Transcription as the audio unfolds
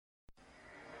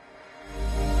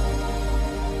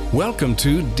Welcome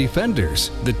to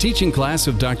Defenders, the teaching class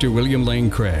of Dr. William Lane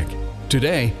Craig.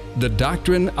 Today, the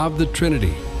Doctrine of the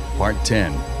Trinity, Part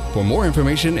 10. For more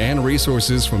information and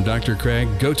resources from Dr. Craig,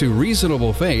 go to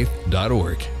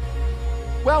reasonablefaith.org.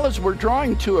 Well, as we're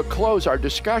drawing to a close our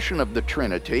discussion of the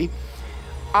Trinity,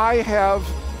 I have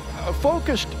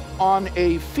focused on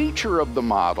a feature of the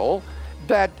model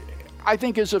that I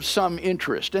think is of some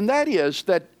interest, and that is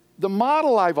that the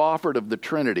model I've offered of the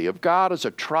Trinity, of God as a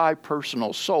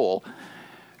tri-personal soul,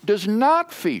 does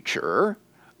not feature,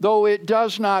 though it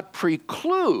does not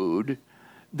preclude,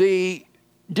 the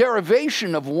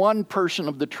derivation of one person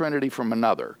of the Trinity from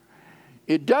another.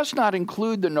 It does not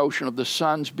include the notion of the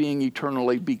Son's being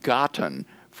eternally begotten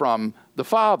from the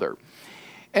Father.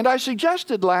 And I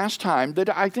suggested last time that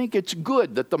I think it's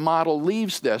good that the model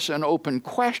leaves this an open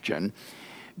question,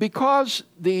 because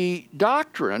the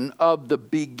doctrine of the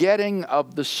begetting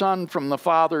of the Son from the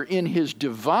Father in his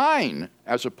divine,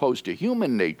 as opposed to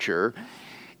human nature,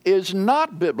 is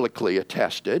not biblically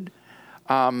attested,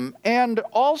 and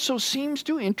also seems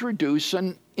to introduce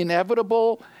an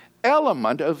inevitable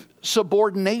element of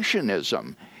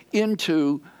subordinationism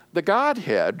into the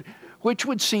Godhead, which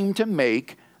would seem to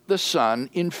make the Son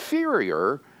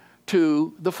inferior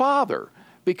to the Father,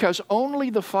 because only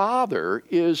the Father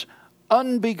is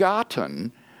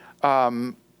unbegotten,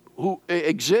 who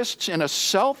exists in a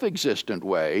self-existent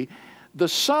way. The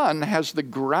Son has the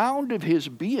ground of his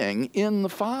being in the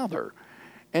Father,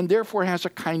 and therefore has a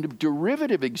kind of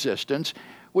derivative existence,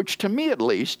 which to me at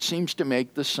least seems to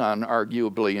make the Son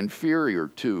arguably inferior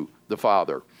to the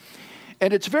Father.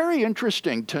 And it's very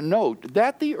interesting to note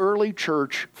that the early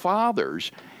church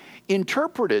fathers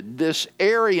interpreted this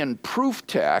Arian proof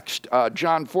text,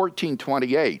 John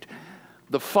 14:28,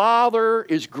 the Father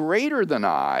is greater than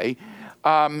I,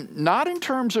 not in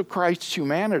terms of Christ's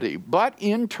humanity, but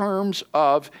in terms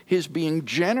of his being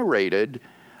generated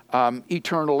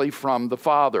eternally from the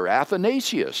Father.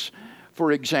 Athanasius,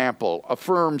 for example,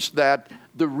 affirms that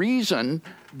the reason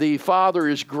the Father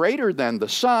is greater than the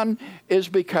Son is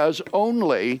because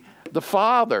only the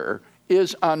Father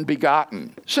is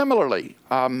unbegotten. Similarly,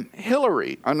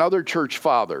 Hilary, another church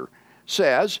father,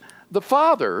 says, the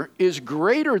Father is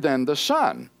greater than the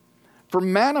Son, for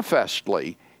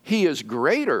manifestly he is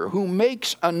greater who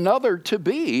makes another to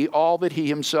be all that he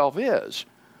himself is,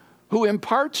 who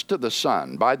imparts to the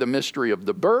Son by the mystery of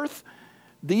the birth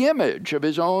the image of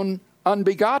his own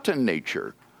unbegotten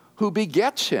nature, who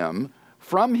begets him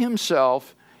from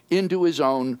himself into his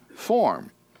own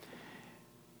form.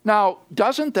 Now,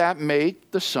 doesn't that make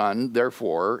the Son,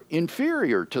 therefore,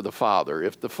 inferior to the Father,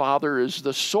 if the Father is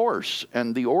the source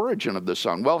and the origin of the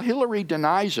Son? Well, Hilary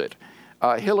denies it.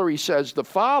 Hilary says the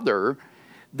Father,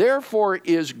 therefore,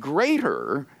 is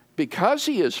greater because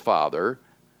he is Father,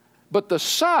 but the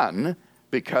Son,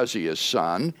 because he is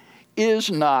Son, is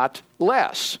not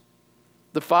less.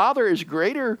 The Father is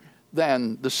greater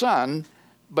than the Son,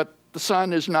 but the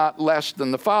Son is not less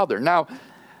than the Father. Now,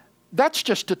 that's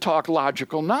just to talk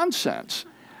logical nonsense.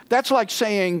 That's like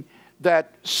saying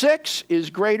that 6 is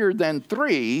greater than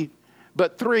 3,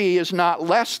 but 3 is not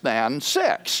less than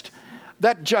 6.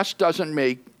 That just doesn't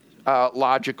make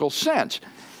logical sense.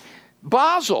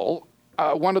 Basil,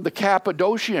 one of the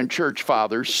Cappadocian church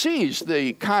fathers, sees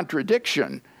the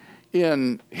contradiction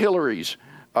in Hilary's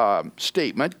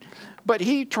statement, but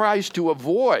he tries to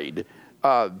avoid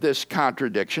this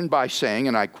contradiction by saying,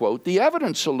 and I quote, the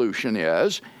evident solution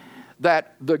is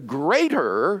that the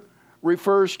greater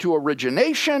refers to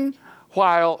origination,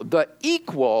 while the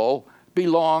equal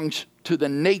belongs to the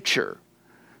nature.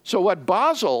 So what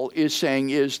Basil is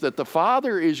saying is that the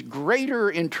Father is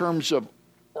greater in terms of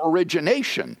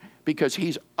origination, because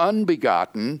he's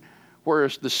unbegotten,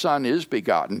 whereas the Son is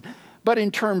begotten. But in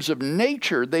terms of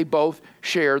nature, they both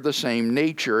share the same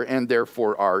nature and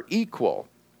therefore are equal.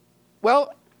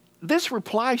 Well, this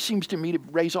reply seems to me to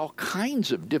raise all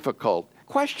kinds of difficult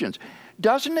questions.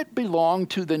 Doesn't it belong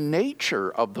to the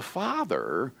nature of the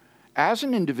Father as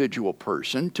an individual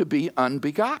person to be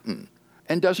unbegotten?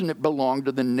 And doesn't it belong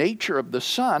to the nature of the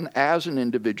Son as an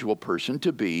individual person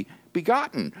to be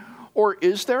begotten? Or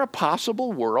is there a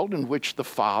possible world in which the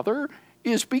Father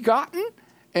is begotten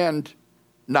and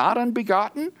not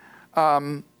unbegotten?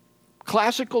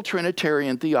 Classical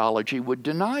Trinitarian theology would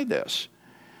deny this.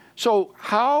 So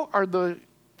how are the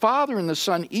Father and the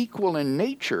Son equal in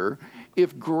nature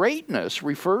if greatness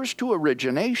refers to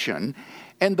origination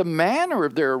and the manner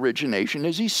of their origination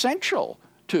is essential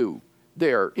to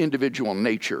their individual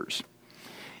natures?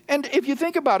 And if you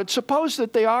think about it, suppose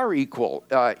that they are equal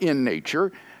in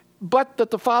nature, but that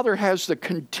the Father has the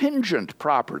contingent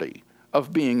property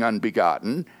of being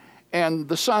unbegotten and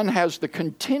the Son has the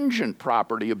contingent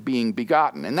property of being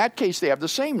begotten. In that case, they have the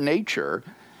same nature,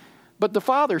 but the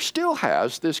Father still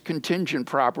has this contingent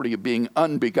property of being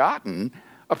unbegotten,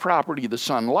 a property the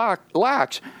Son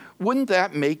lacks. Wouldn't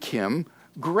that make him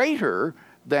greater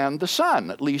than the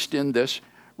Son, at least in this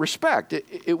respect?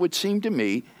 It would seem to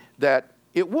me that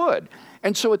it would.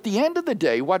 And so at the end of the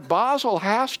day, what Basil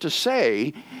has to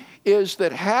say is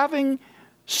that having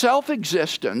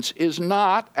self-existence is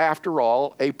not, after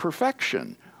all, a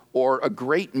perfection or a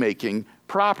great-making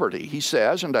property. He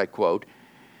says, and I quote,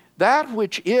 "That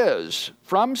which is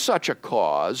from such a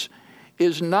cause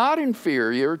is not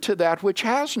inferior to that which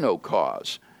has no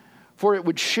cause, for it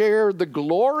would share the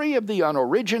glory of the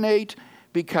unoriginate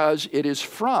because it is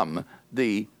from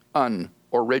the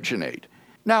unoriginate."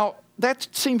 Now, that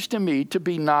seems to me to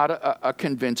be not a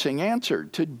convincing answer.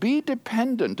 To be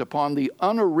dependent upon the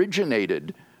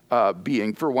unoriginated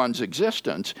being for one's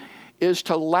existence is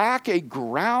to lack a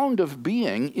ground of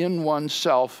being in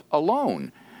oneself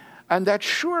alone. And that's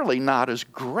surely not as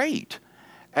great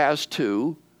as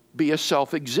to be a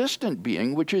self-existent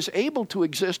being which is able to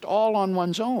exist all on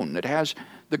one's own. It has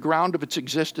the ground of its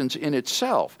existence in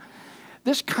itself.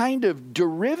 This kind of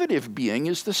derivative being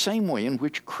is the same way in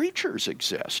which creatures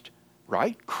exist,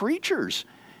 right? Creatures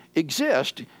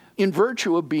exist in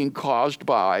virtue of being caused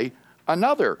by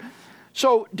another.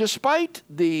 So despite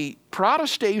the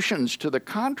protestations to the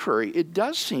contrary, it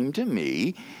does seem to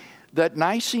me that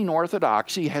Nicene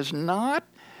orthodoxy has not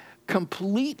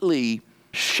completely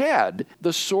shed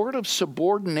the sort of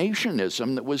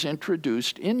subordinationism that was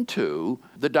introduced into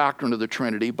the doctrine of the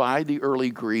Trinity by the early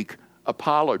Greek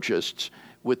apologists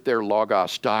with their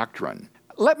Logos doctrine.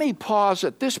 Let me pause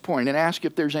at this point and ask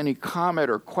if there's any comment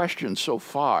or question so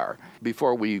far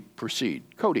before we proceed.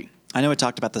 Cody. I know we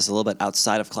talked about this a little bit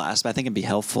outside of class, but I think it'd be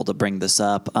helpful to bring this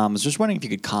up. I was just wondering if you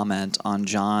could comment on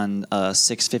John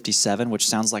 6:57, which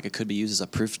sounds like it could be used as a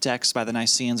proof text by the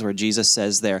Nicenes, where Jesus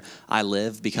says there, "I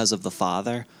live because of the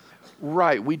Father."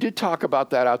 Right. We did talk about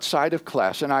that outside of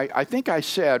class. And I think I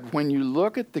said when you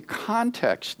look at the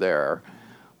context there,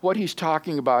 what he's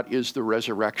talking about is the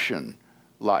resurrection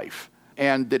life.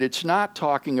 And that it's not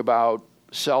talking about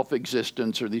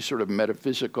self-existence or these sort of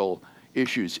metaphysical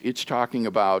issues. It's talking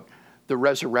about the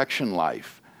resurrection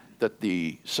life that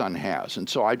the Son has. And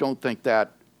so I don't think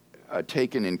that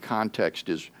taken in context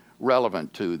is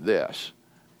relevant to this.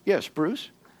 Yes, Bruce?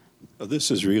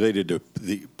 This is related to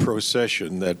the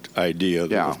procession, that idea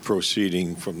of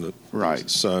proceeding from the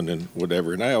Son and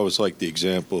whatever. And I always like the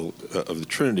example of the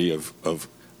Trinity of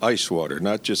ice water,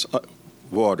 not just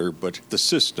water, but the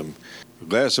system. A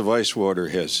glass of ice water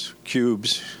has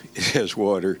cubes, it has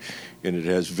water, and it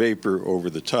has vapor over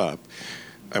the top.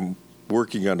 I'm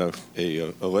working on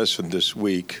a lesson this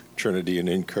week, Trinity and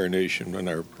Incarnation, in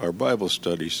our Bible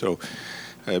study. So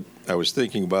I was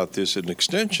thinking about this. An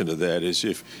extension of that is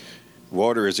if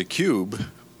water is a cube,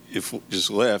 if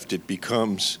just left, it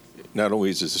becomes, not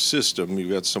only is it a system, you've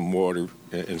got some water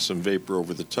and some vapor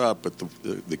over the top, but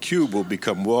the cube will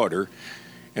become water,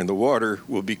 and the water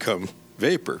will become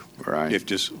vapor if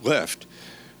just left.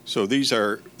 So these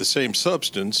are the same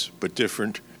substance, but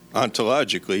different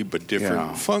ontologically, but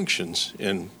different functions.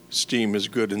 And steam is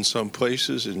good in some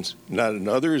places and not in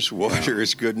others. Water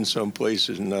is good in some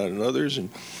places and not in others.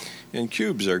 And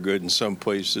cubes are good in some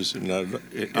places and not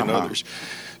in others.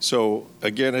 So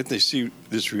again, I see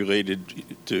this related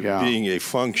to being a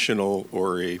functional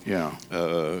or in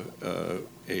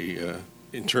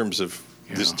terms of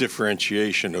this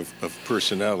differentiation of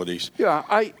personalities. Yeah,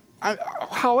 I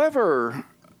however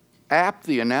apt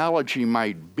the analogy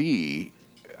might be,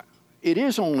 it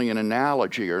is only an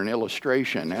analogy or an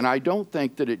illustration, and I don't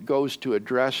think that it goes to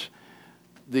address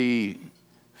the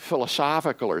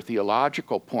philosophical or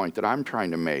theological point that I'm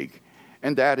trying to make,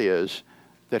 and that is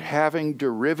that having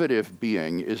derivative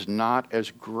being is not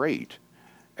as great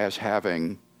as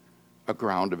having a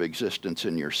ground of existence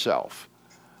in yourself.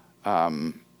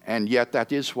 And yet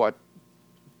that is what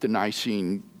the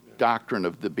Nicene doctrine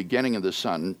of the beginning of the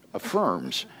Son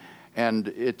affirms. And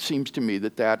it seems to me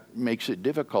that that makes it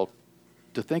difficult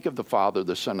to think of the Father,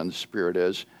 the Son, and the Spirit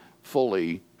as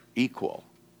fully equal.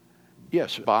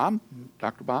 Yes, Bob?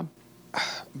 Dr. Bob?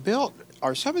 Bill,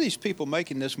 are some of these people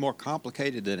making this more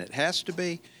complicated than it has to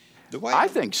be? I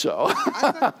think so.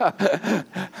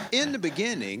 In the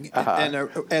beginning, and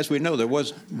as we know, there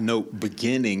was no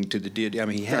beginning to the deity. I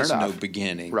mean, he has no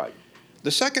beginning. Right.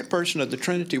 The second person of the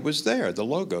Trinity was there, the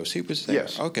Logos. He was there.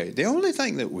 Yes. Okay. The only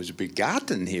thing that was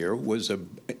begotten here was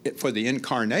for the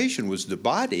incarnation was the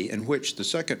body in which the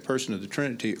second person of the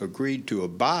Trinity agreed to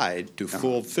abide to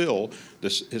fulfill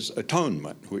his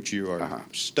atonement, which you are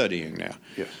studying now.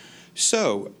 Yes.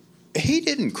 So he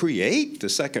didn't create the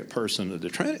second person of the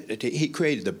Trinity. He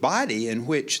created the body in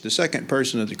which the second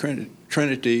person of the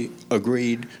Trinity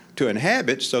agreed to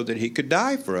inhabit so that he could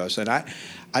die for us. And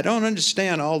I don't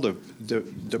understand all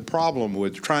the problem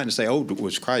with trying to say, oh,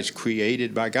 was Christ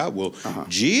created by God? Well,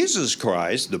 Jesus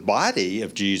Christ, the body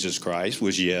of Jesus Christ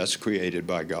was, yes, created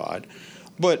by God.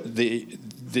 But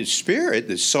the spirit,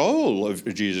 the soul of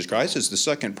Jesus Christ is the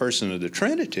second person of the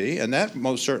Trinity, and that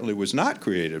most certainly was not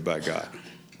created by God.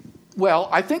 Well,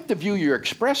 I think the view you're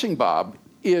expressing, Bob,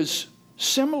 is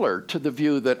similar to the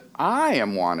view that I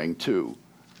am wanting to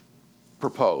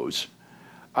propose,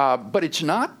 but it's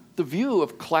not the view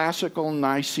of classical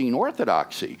Nicene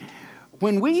orthodoxy.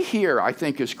 When we hear, I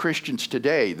think, as Christians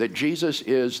today, that Jesus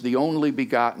is the only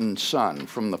begotten Son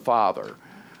from the Father,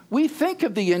 we think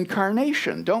of the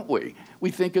incarnation, don't we?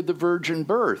 We think of the virgin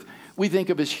birth. We think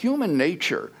of his human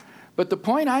nature. But the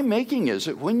point I'm making is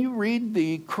that when you read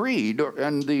the Creed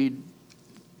and the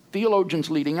theologians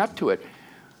leading up to it,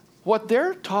 what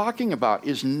they're talking about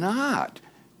is not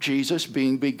Jesus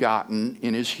being begotten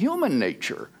in his human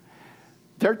nature.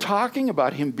 They're talking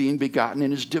about him being begotten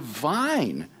in his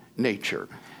divine nature.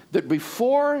 That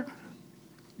before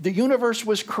the universe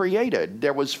was created,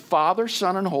 there was Father,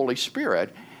 Son, and Holy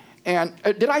Spirit. And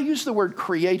did I use the word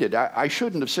created? I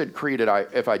shouldn't have said created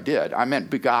if I did. I meant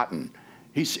begotten.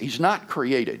 He's not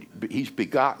created. He's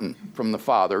begotten from the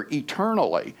Father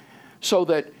eternally. So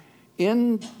that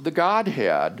in the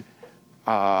Godhead,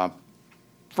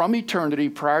 from eternity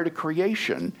prior to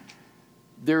creation,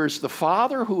 there's the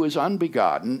Father who is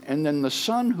unbegotten, and then the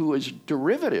Son who is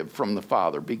derivative from the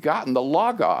Father, begotten. The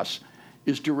Logos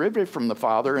is derivative from the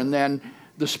Father, and then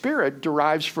the Spirit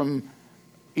derives from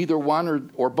either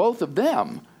one or both of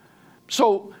them.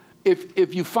 So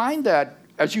if you find that,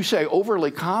 as you say, overly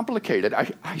complicated,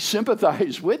 I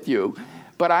sympathize with you,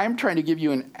 but I'm trying to give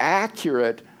you an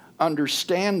accurate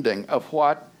understanding of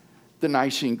what the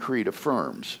Nicene Creed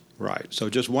affirms. Right. So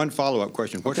just one follow-up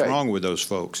question. What's wrong with those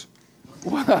folks?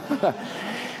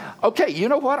 Okay, you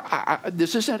know what?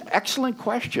 This is an excellent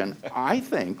question. I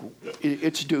think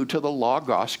it's due to the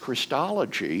Logos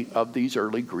Christology of these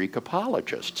early Greek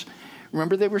apologists.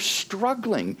 Remember, they were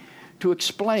struggling to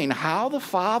explain how the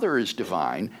Father is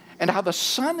divine and how the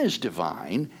Son is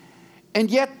divine, and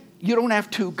yet you don't have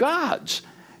two gods.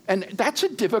 And that's a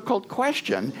difficult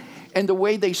question. And the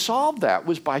way they solved that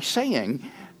was by saying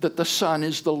that the Son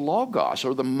is the Logos,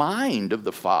 or the mind of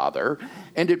the Father,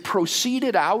 and it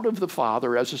proceeded out of the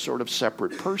Father as a sort of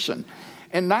separate person.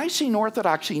 And Nicene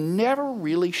Orthodoxy never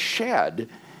really shed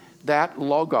that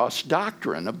Logos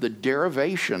doctrine of the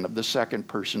derivation of the second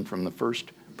person from the first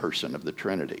person of the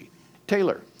Trinity.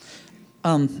 Taylor.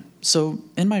 So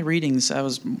in my readings, I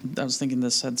was thinking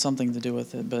this had something to do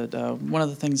with it, but one of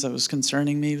the things that was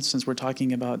concerning me, since we're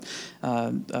talking about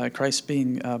Christ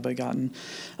being begotten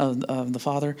of the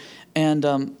Father, and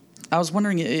I was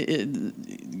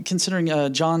wondering,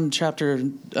 considering John chapter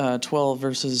 12,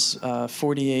 verses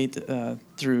 48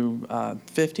 through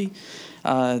 50,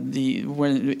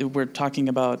 when we're talking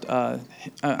about,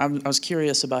 I was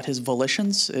curious about his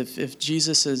volitions, if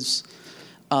Jesus's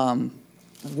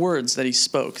words that he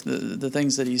spoke, the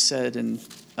things that he said, and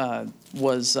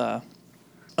was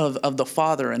of the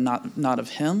Father and not of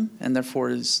him, and therefore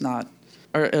is not,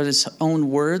 or his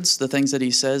own words, the things that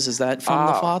he says, is that from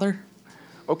the Father?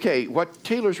 Okay, what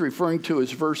Taylor's referring to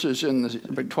is verses in the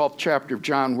 12th chapter of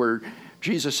John where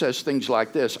Jesus says things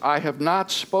like this: I have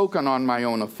not spoken on my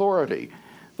own authority.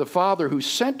 The Father who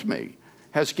sent me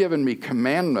has given me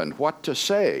commandment what to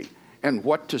say and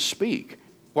what to speak.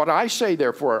 What I say,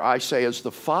 therefore, I say as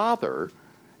the Father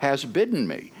has bidden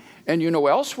me. And you know,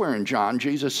 elsewhere in John,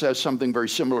 Jesus says something very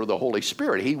similar to the Holy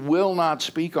Spirit. He will not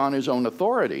speak on his own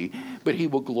authority, but he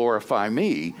will glorify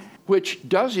me, which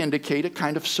does indicate a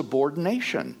kind of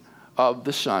subordination of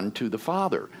the Son to the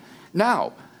Father.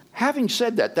 Now, having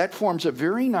said that, that forms a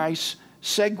very nice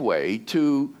segue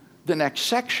to the next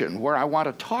section, where I want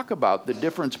to talk about the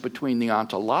difference between the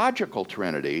ontological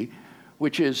Trinity,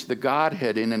 which is the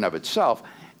Godhead in and of itself,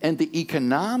 and the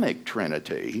economic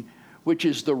Trinity, which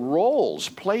is the roles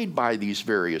played by these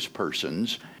various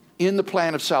persons in the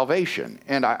plan of salvation.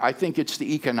 And I think it's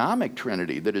the economic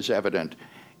Trinity that is evident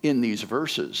in these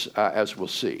verses, as we'll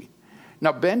see.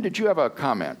 Now, Ben, did you have a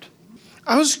comment?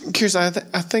 I was curious. I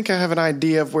think I have an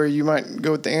idea of where you might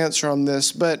go with the answer on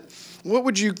this, but how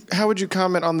would you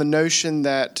comment on the notion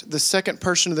that the second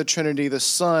person of the Trinity, the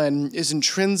Son, is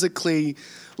intrinsically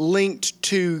linked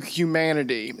to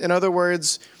humanity? In other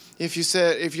words, if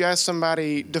you ask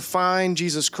somebody, define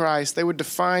Jesus Christ, they would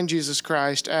define Jesus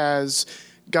Christ as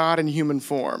God in human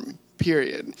form,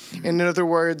 period. And in other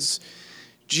words,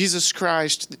 Jesus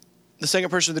Christ, the second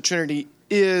person of the Trinity,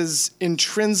 is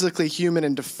intrinsically human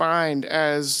and defined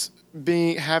as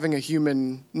having a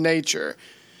human nature.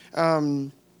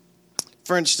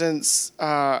 For instance,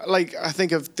 like I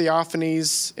think of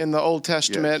theophanies in the Old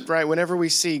Testament, right? Whenever we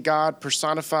see God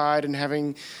personified and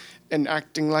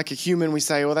acting like a human, we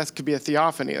say, well, that could be a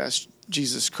theophany. That's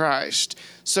Jesus Christ.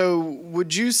 So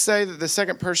would you say that the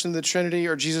second person of the Trinity,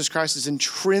 or Jesus Christ, is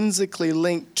intrinsically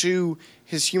linked to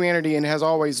his humanity and has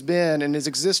always been, and his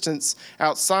existence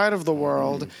outside of the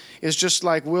world is just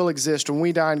like we'll exist when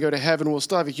we die and go to heaven? We'll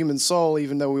still have a human soul,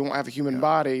 even though we won't have a human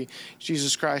body.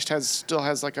 Jesus Christ still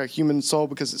has like a human soul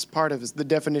because it's part of the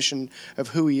definition of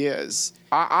who he is.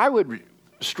 I would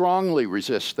strongly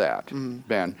resist that,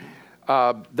 Ben.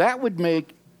 That would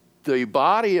make the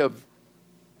body of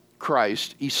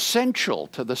Christ essential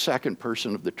to the second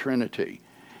person of the Trinity.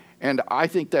 And I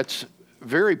think that's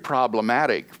very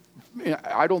problematic.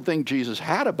 I don't think Jesus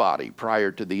had a body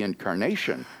prior to the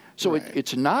incarnation. So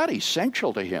it's not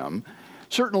essential to him.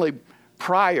 Certainly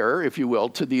prior, if you will,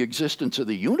 to the existence of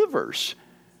the universe,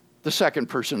 the second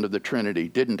person of the Trinity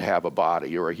didn't have a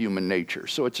body or a human nature.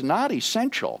 So it's not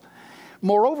essential.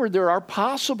 Moreover, there are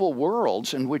possible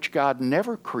worlds in which God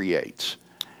never creates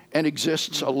and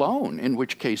exists alone, in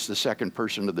which case the second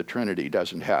person of the Trinity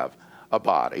doesn't have a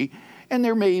body. And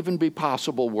there may even be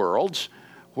possible worlds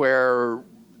where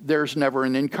there's never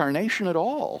an incarnation at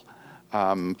all,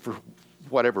 for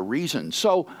whatever reason.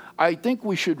 So I think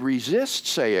we should resist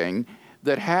saying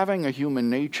that having a human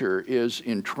nature is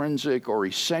intrinsic or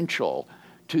essential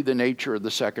to the nature of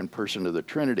the second person of the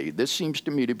Trinity. This seems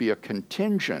to me to be a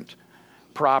contingent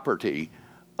property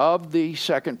of the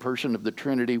second person of the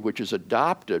Trinity, which is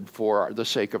adopted for the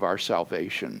sake of our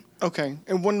salvation. Okay,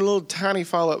 and one little tiny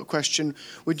follow-up question.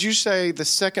 Would you say the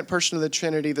second person of the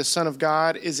Trinity, the Son of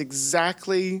God, is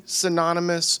exactly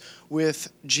synonymous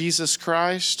with Jesus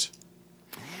Christ?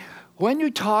 When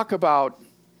you talk about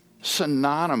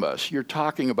synonymous, you're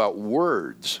talking about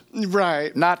words.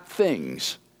 Right. Not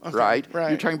things, right?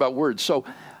 You're talking about words. So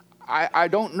I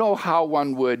don't know how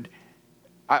one would...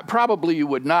 probably you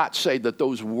would not say that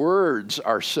those words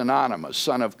are synonymous,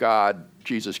 Son of God,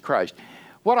 Jesus Christ.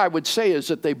 What I would say is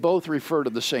that they both refer to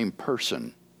the same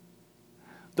person.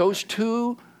 Those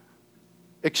two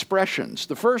expressions,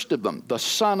 the first of them, the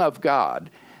Son of God,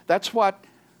 that's what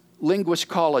linguists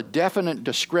call a definite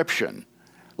description,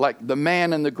 like the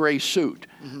man in the gray suit,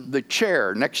 the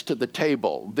chair next to the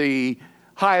table, the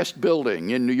highest building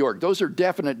in New York. Those are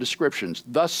definite descriptions.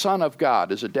 The Son of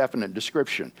God is a definite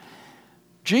description.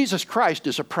 Jesus Christ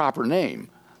is a proper name,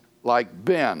 like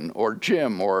Ben or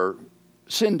Jim or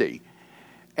Cindy.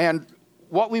 And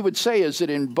what we would say is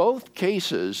that in both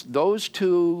cases, those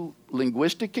two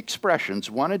linguistic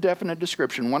expressions, one a definite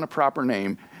description, one a proper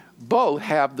name, both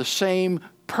have the same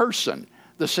person,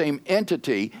 the same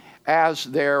entity as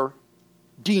their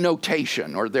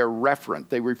denotation or their referent.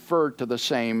 They refer to the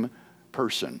same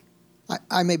person.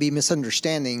 I may be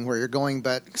misunderstanding where you're going,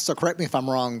 so correct me if I'm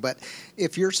wrong, but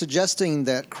if you're suggesting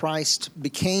that Christ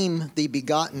became the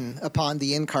begotten upon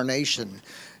the incarnation,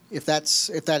 if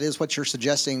that is what you're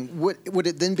suggesting, would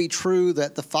it then be true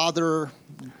that the Father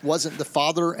wasn't the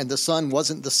Father and the Son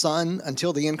wasn't the Son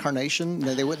until the incarnation?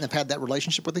 They wouldn't have had that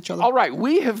relationship with each other? All right,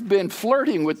 we have been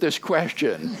flirting with this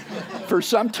question for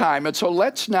some time, and so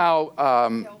let's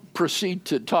now proceed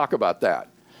to talk about that.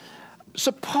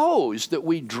 Suppose that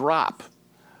we drop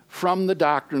from the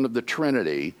doctrine of the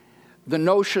Trinity the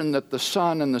notion that the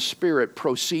Son and the Spirit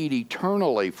proceed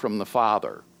eternally from the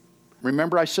Father.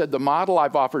 Remember I said the model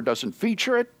I've offered doesn't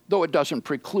feature it, though it doesn't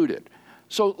preclude it.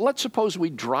 So let's suppose we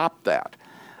drop that.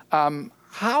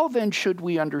 How then should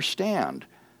we understand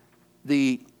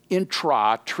the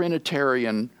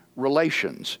intra-Trinitarian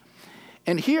relations?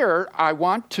 And here I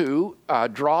want to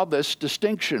draw this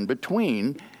distinction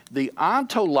between the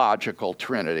ontological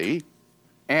Trinity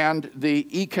and the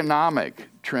economic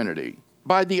Trinity.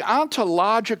 By the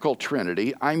ontological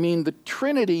Trinity, I mean the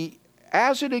Trinity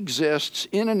as it exists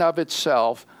in and of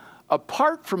itself,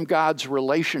 apart from God's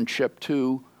relationship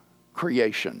to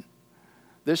creation.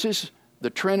 This is the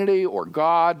Trinity, or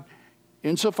God,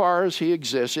 insofar as he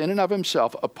exists in and of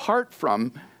himself, apart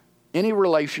from any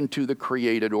relation to the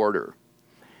created order.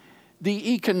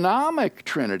 The economic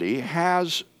Trinity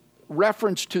has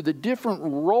reference to the different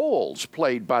roles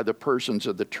played by the persons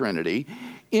of the Trinity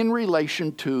in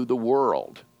relation to the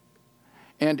world,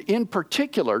 and in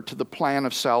particular to the plan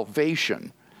of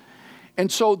salvation. And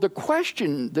so the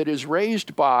question that is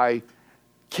raised by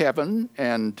Kevin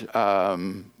and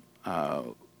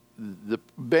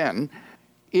Ben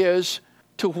is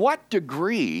to what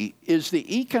degree is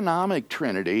the economic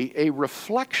Trinity a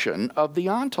reflection of the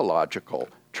ontological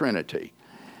Trinity?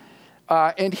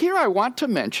 And here I want to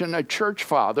mention a church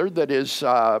father that is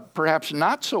perhaps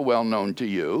not so well known to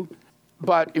you,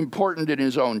 but important in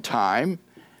his own time,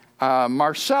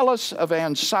 Marcellus of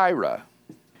Ancyra.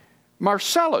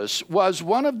 Marcellus was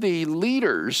one of the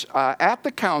leaders at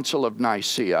the Council of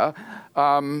Nicaea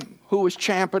who was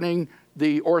championing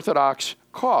the Orthodox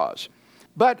cause.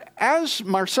 But as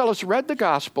Marcellus read the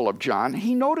Gospel of John,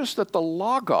 he noticed that the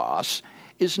Logos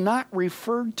is not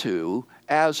referred to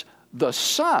as the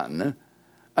Son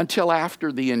until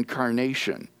after the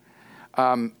Incarnation.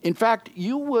 In fact,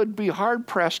 you would be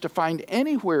hard-pressed to find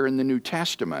anywhere in the New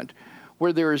Testament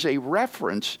where there is a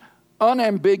reference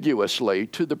unambiguously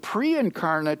to the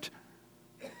pre-incarnate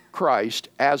Christ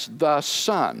as the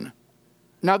Son.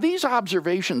 Now, these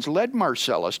observations led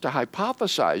Marcellus to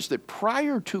hypothesize that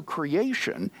prior to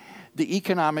creation, the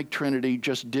economic Trinity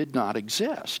just did not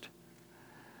exist.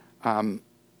 The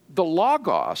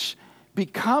Logos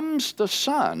becomes the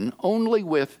Son only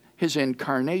with his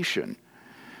incarnation.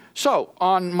 So,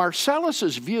 on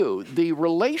Marcellus's view, the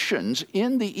relations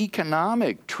in the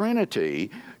economic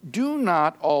Trinity do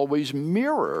not always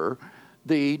mirror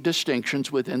the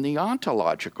distinctions within the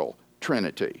ontological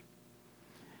Trinity.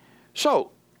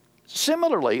 So,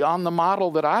 similarly, on the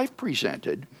model that I've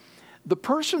presented, the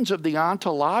persons of the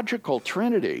ontological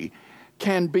Trinity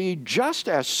can be just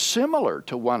as similar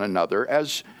to one another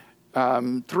as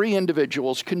three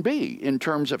individuals can be in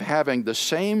terms of having the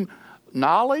same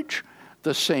knowledge,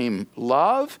 the same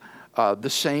love, the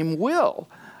same will,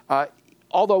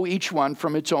 although each one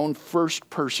from its own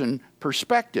first-person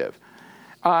perspective.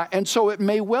 And so it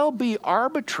may well be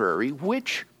arbitrary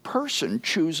which person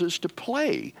chooses to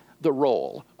play the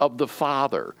role of the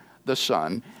Father, the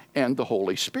Son, and the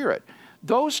Holy Spirit.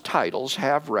 Those titles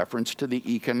have reference to the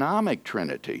economic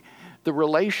Trinity, the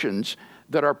relations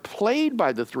that are played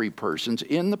by the three persons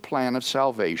in the plan of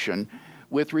salvation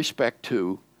with respect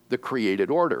to the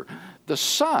created order. The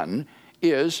Son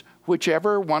is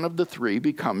whichever one of the three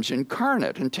becomes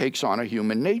incarnate and takes on a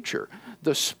human nature.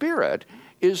 The Spirit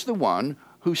is the one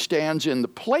who stands in the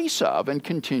place of and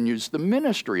continues the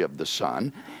ministry of the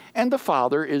Son, and the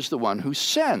Father is the one who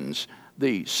sends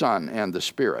the Son and the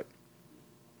Spirit.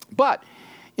 But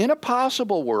in a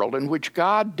possible world in which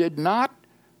God did not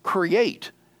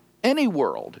create any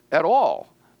world at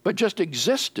all, but just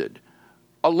existed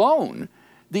alone,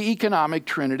 the economic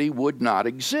Trinity would not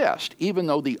exist, even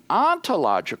though the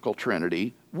ontological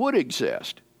Trinity would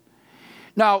exist.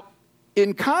 Now,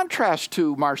 in contrast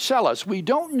to Marcellus, we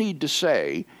don't need to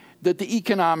say that the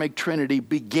economic Trinity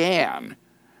began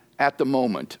at the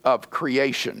moment of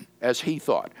creation, as he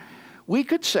thought. We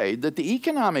could say that the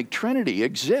economic Trinity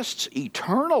exists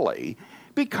eternally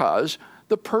because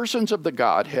the persons of the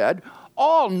Godhead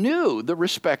all knew the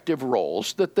respective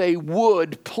roles that they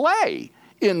would play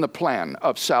in the plan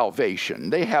of salvation.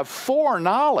 They have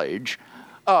foreknowledge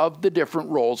of the different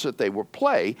roles that they will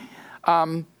play,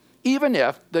 even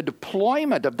if the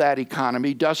deployment of that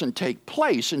economy doesn't take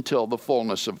place until the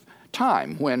fullness of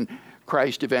time, when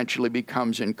Christ eventually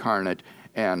becomes incarnate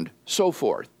and so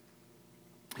forth.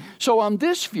 So on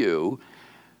this view,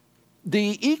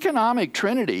 the economic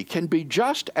Trinity can be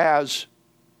just as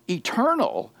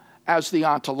eternal as the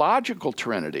ontological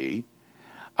Trinity,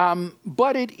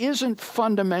 but it isn't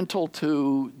fundamental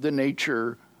to the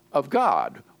nature of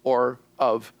God or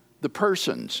of the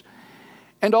persons.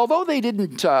 And although they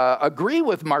didn't agree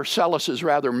with Marcellus's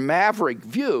rather maverick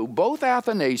view, both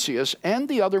Athanasius and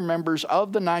the other members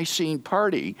of the Nicene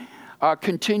party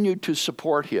continued to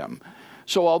support him.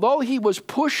 So although he was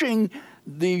pushing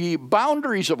the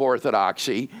boundaries of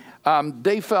orthodoxy,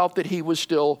 they felt that he was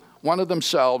still one of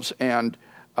themselves and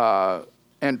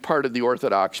part of the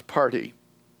Orthodox party.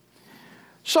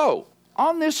 So,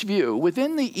 on this view,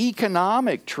 within the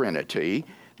economic Trinity,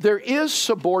 there is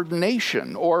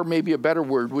subordination, or maybe a better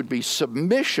word would be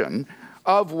submission,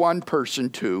 of one person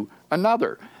to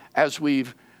another. As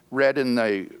we've read in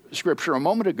the scripture a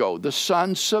moment ago, the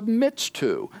Son submits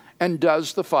to and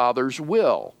does the Father's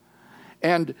will.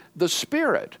 And the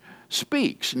Spirit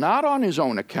speaks, not on his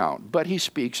own account, but he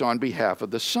speaks on behalf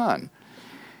of the Son.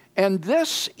 And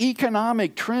this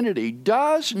economic Trinity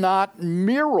does not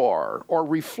mirror or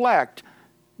reflect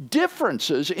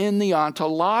differences in the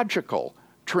ontological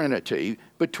Trinity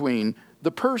between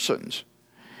the persons.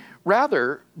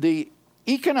 Rather, the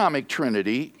economic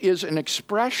Trinity is an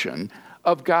expression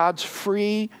of God's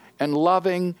free and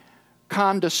loving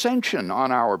condescension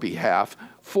on our behalf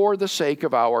for the sake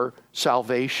of our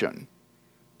salvation.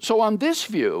 So on this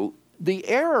view, the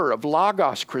error of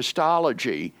Logos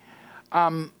Christology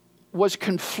was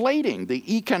conflating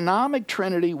the economic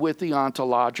Trinity with the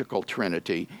ontological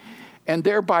Trinity, and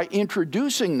thereby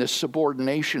introducing this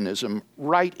subordinationism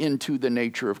right into the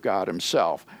nature of God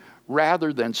himself,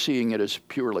 rather than seeing it as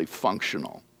purely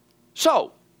functional.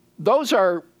 So, those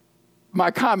are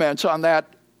my comments on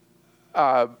that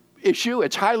issue.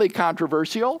 It's highly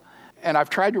controversial, and I've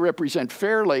tried to represent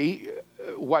fairly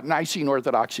what Nicene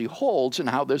Orthodoxy holds and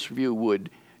how this view would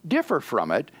differ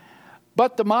from it.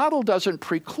 But the model doesn't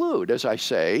preclude, as I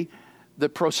say, the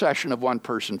procession of one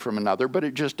person from another, but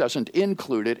it just doesn't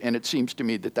include it, and it seems to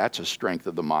me that that's a strength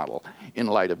of the model in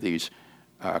light of these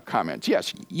comments.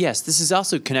 Yes? Yes, this is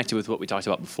also connected with what we talked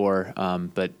about before,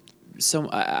 but so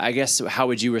I guess how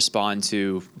would you respond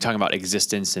to talking about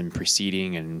existence and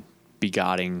preceding and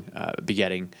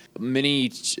begetting? Many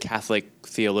Catholic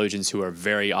theologians who are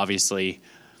very obviously,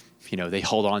 they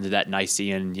hold on to that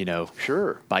Nicene,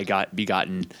 sure,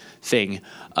 begotten thing.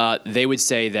 They would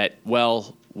say that,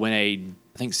 well, I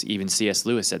think even C.S.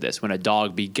 Lewis said this, when a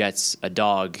dog begets a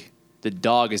dog, the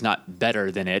dog is not better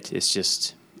than it. It's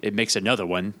just, it makes another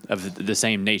one of the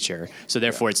same nature. So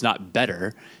therefore it's not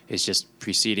better. It's just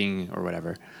preceding or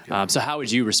whatever. So how would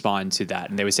you respond to that?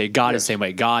 And they would say God is the same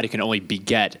way. God can only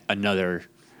beget another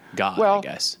God, I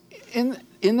guess.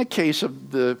 In the case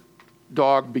of the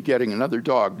dog begetting another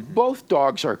dog, both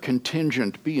dogs are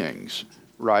contingent beings,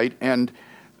 right? And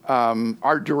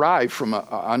are derived from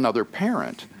another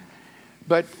parent.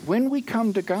 But when we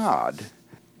come to God,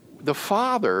 the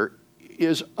Father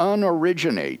is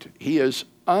unoriginate. He is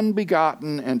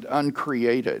unbegotten and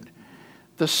uncreated.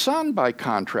 The Son, by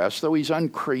contrast, though he's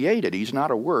uncreated, he's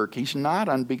not a work, he's not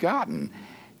unbegotten.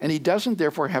 And he doesn't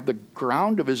therefore have the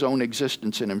ground of his own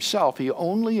existence in himself. He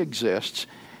only exists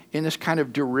in this kind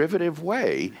of derivative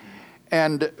way.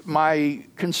 And my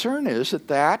concern is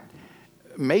that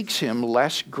makes him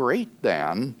less great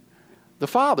than the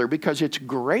Father, because it's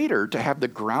greater to have the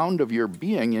ground of your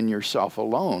being in yourself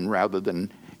alone rather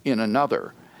than in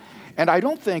another. And I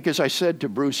don't think, as I said to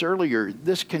Bruce earlier,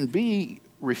 this can be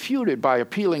refuted by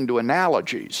appealing to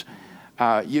analogies.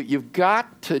 You've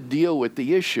got to deal with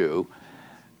the issue.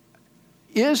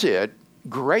 Is it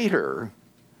greater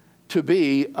to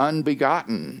be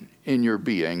unbegotten in your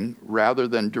being rather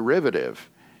than derivative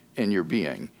in your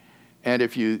being? And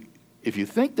if you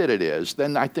think that it is,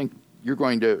 then I think you're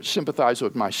going to sympathize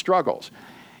with my struggles.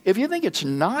 If you think it's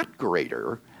not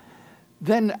greater,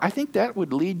 then I think that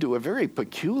would lead to a very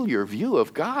peculiar view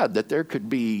of God, that there could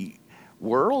be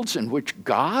worlds in which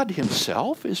God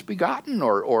himself is begotten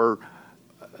or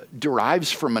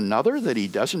derives from another, that he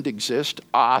doesn't exist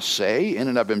a se in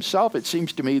and of himself. It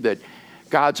seems to me that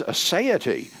God's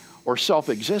aseity or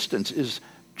self-existence is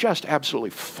just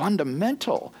absolutely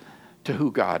fundamental to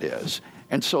who God is.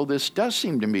 And so this does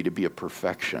seem to me to be a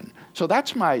perfection. So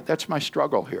that's my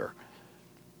struggle here.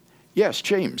 Yes,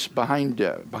 James, behind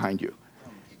you.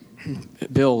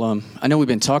 Bill, I know we've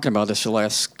been talking about this the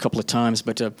last couple of times,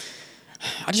 but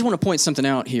I just want to point something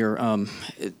out here. I'm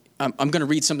going to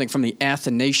read something from the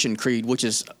Athanasian Creed, which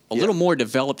is a little more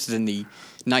developed than the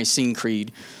Nicene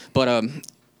Creed. But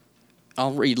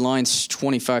I'll read lines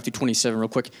 25 to 27 real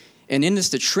quick. And in this,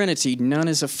 the Trinity, none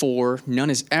is afore, none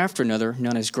is after another,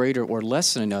 none is greater or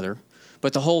less than another,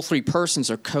 but the whole three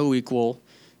persons are co-equal,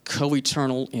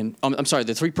 co-eternal,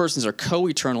 the three persons are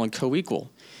co-eternal and co-equal,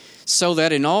 so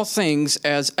that in all things,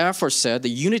 as aforesaid, the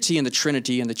unity in the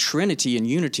Trinity and the Trinity in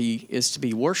unity is to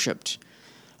be worshipped.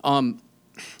 I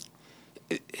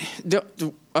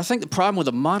think the problem with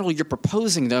the model you're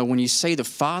proposing, though, when you say the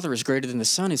Father is greater than the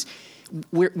Son, is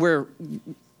we're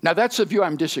now, that's the view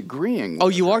I'm disagreeing with. Oh,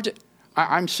 you are?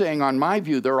 I'm saying, on my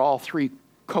view, they're all three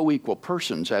co-equal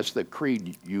persons, as the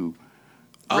creed you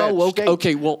read states.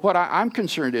 Okay. Well, what I'm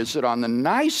concerned is that on the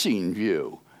Nicene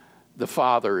view, the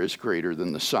Father is greater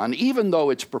than the Son, even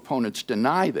though its proponents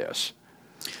deny this.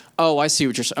 Oh, I see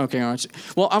what you're saying. Okay, all right.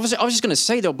 Well, I was just going to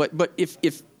say, though, but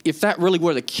if that really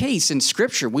were the case in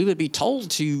Scripture, we would be told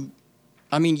to,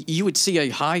 you would see a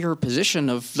higher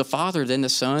position of the Father than the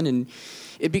Son, and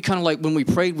it'd be kind of like when we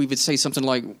prayed, we would say something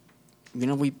like,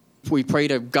 we pray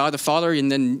to God the Father,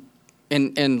 and then,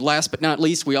 and last but not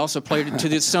least, we also prayed to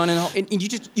the Son,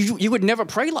 and you would never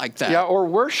pray like that. Yeah, or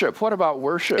worship. What about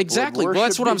worship? Exactly. Would worship well,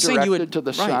 that's what I'm saying. You would to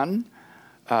the Son,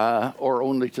 or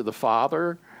only to the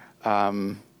Father.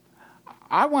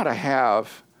 I want to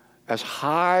have as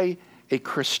high a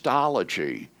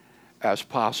Christology as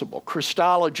possible.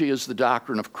 Christology is the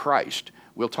doctrine of Christ.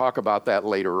 We'll talk about that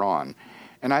later on.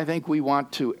 And I think we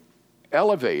want to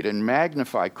elevate and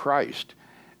magnify Christ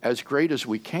as great as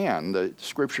we can. The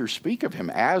Scriptures speak of him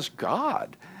as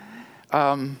God.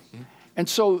 And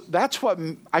so that's what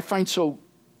I find so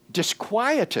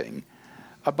disquieting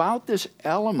about this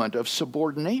element of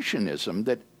subordinationism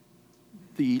that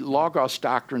the Logos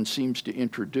doctrine seems to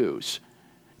introduce.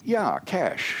 Yeah,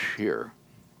 Cash here.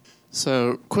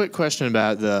 So, quick question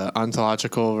about the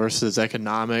ontological versus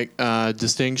economic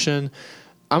distinction.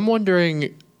 I'm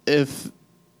wondering if,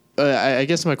 I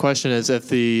guess my question is, if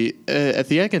the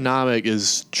economic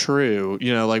is true,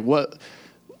 like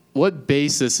what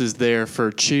basis is there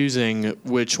for choosing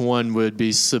which one would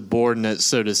be subordinate,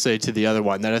 so to say, to the other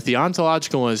one? That if the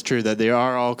ontological one is true, that they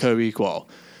are all co-equal,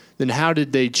 then how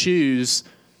did they choose,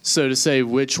 so to say,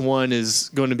 which one is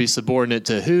going to be subordinate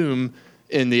to whom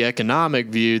in the economic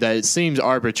view? That it seems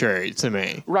arbitrary to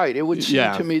me. Right. It would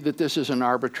seem to me that this is an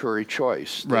arbitrary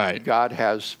choice. Right. God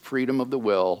has freedom of the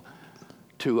will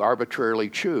to arbitrarily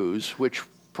choose which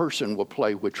person will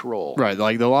play which role. Right,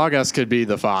 like the Logos could be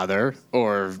the Father,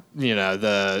 or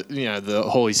the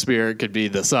Holy Spirit could be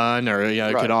the Son, or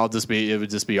it could all just be, it would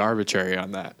just be arbitrary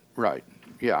on that. Right.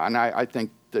 Yeah, and I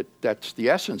think that's the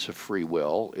essence of free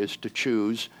will, is to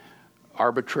choose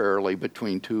arbitrarily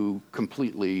between two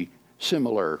completely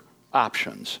similar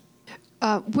options.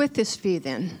 With this view,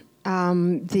 then,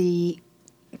 the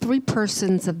three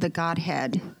persons of the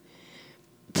Godhead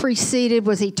preceded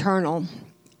was eternal,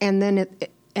 and then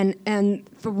and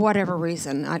for whatever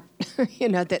reason,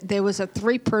 that there was a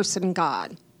three-person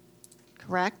God,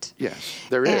 correct? Yes,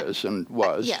 there is and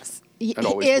was. Yes, and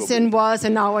always is will and be. was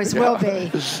and always will be.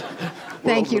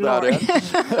 Thank you, Lord.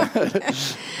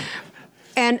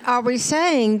 And are we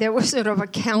saying there was sort of a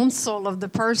council of the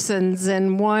persons,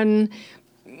 and one,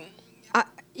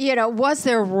 was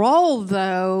their role,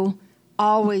 though,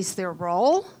 always their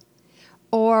role?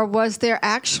 Or was there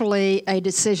actually a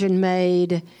decision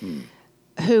made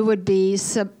who would be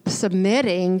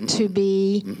submitting to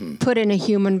be put in a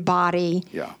human body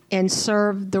and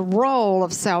serve the role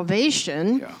of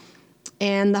salvation,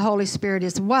 and the Holy Spirit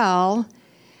as well?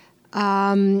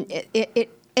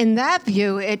 In that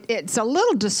view, it's a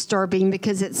little disturbing,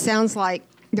 because it sounds like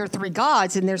there are three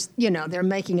gods, and they're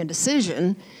making a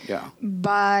decision. Yeah.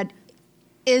 But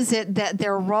is it that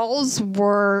their roles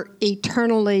were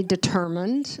eternally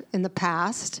determined in the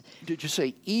past? Did you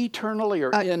say eternally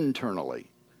or internally?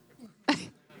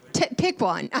 Pick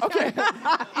one. Okay,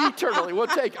 eternally.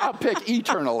 I'll pick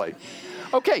eternally.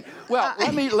 Okay. Well,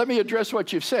 let me address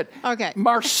what you've said. Okay.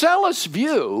 Marcellus'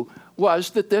 view was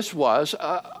that this was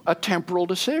a temporal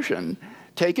decision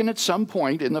taken at some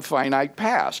point in the finite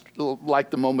past, like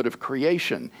the moment of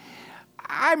creation.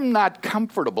 I'm not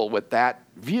comfortable with that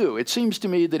view. It seems to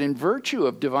me that in virtue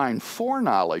of divine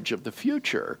foreknowledge of the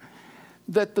future,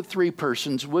 that the three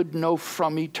persons would know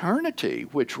from eternity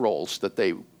which roles that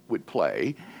they would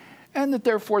play, and that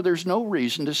therefore there's no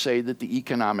reason to say that the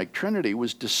economic trinity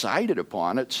was decided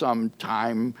upon at some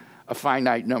time a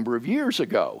finite number of years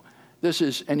ago. This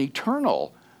is an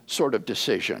eternal sort of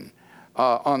decision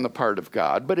on the part of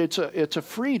God, but it's a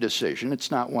free decision.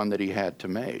 It's not one that he had to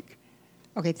make.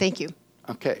 Okay, thank you.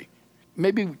 Okay.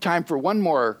 Maybe time for one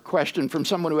more question from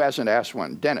someone who hasn't asked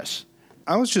one. Dennis.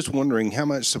 I was just wondering how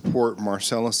much support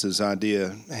Marcellus's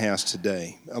idea has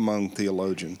today among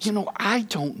theologians. I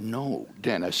don't know,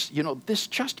 Dennis. This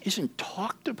just isn't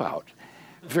talked about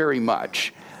very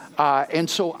much. And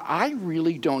so I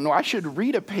really don't know. I should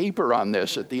read a paper on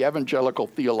this at the Evangelical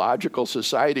Theological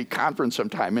Society conference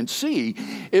sometime and see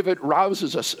if it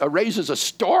raises a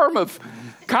storm of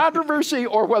controversy,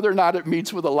 or whether or not it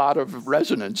meets with a lot of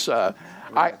resonance.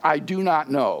 I do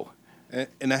not know.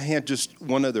 And I had just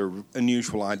one other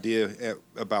unusual idea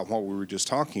about what we were just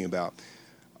talking about.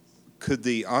 Could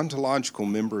the ontological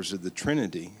members of the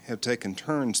Trinity have taken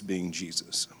turns being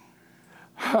Jesus?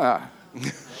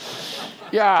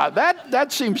 Yeah,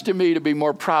 that seems to me to be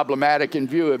more problematic in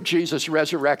view of Jesus'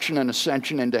 resurrection and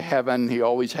ascension into heaven. He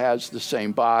always has the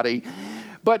same body.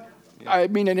 But,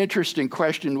 an interesting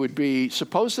question would be,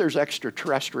 suppose there's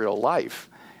extraterrestrial life,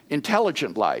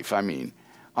 intelligent life,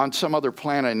 on some other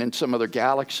planet and in some other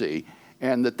galaxy,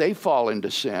 and that they fall into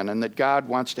sin, and that God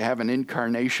wants to have an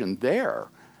incarnation there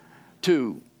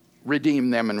to redeem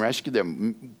them and rescue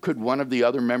them. Could one of the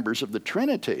other members of the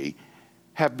Trinity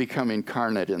have become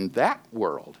incarnate in that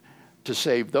world to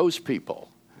save those people?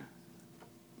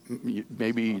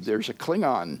 Maybe there's a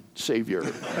Klingon savior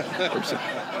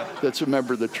that's a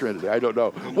member of the Trinity. I don't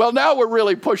know. Well, now we're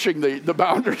really pushing the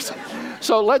boundaries.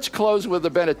 So let's close with a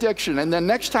benediction, and then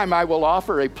next time I will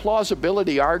offer a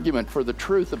plausibility argument for the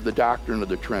truth of the doctrine of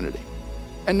the Trinity.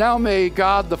 And now may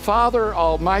God the Father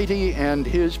Almighty and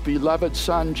his beloved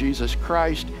Son, Jesus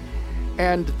Christ,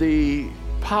 and the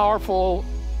powerful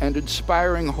and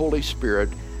inspiring Holy Spirit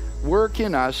work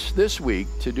in us this week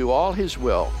to do all his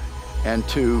will, and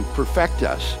to perfect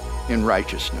us in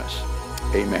righteousness.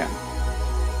 Amen.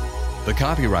 The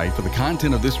copyright for the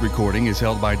content of this recording is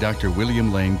held by Dr.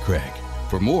 William Lane Craig.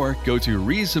 For more, go to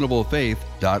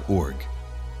reasonablefaith.org.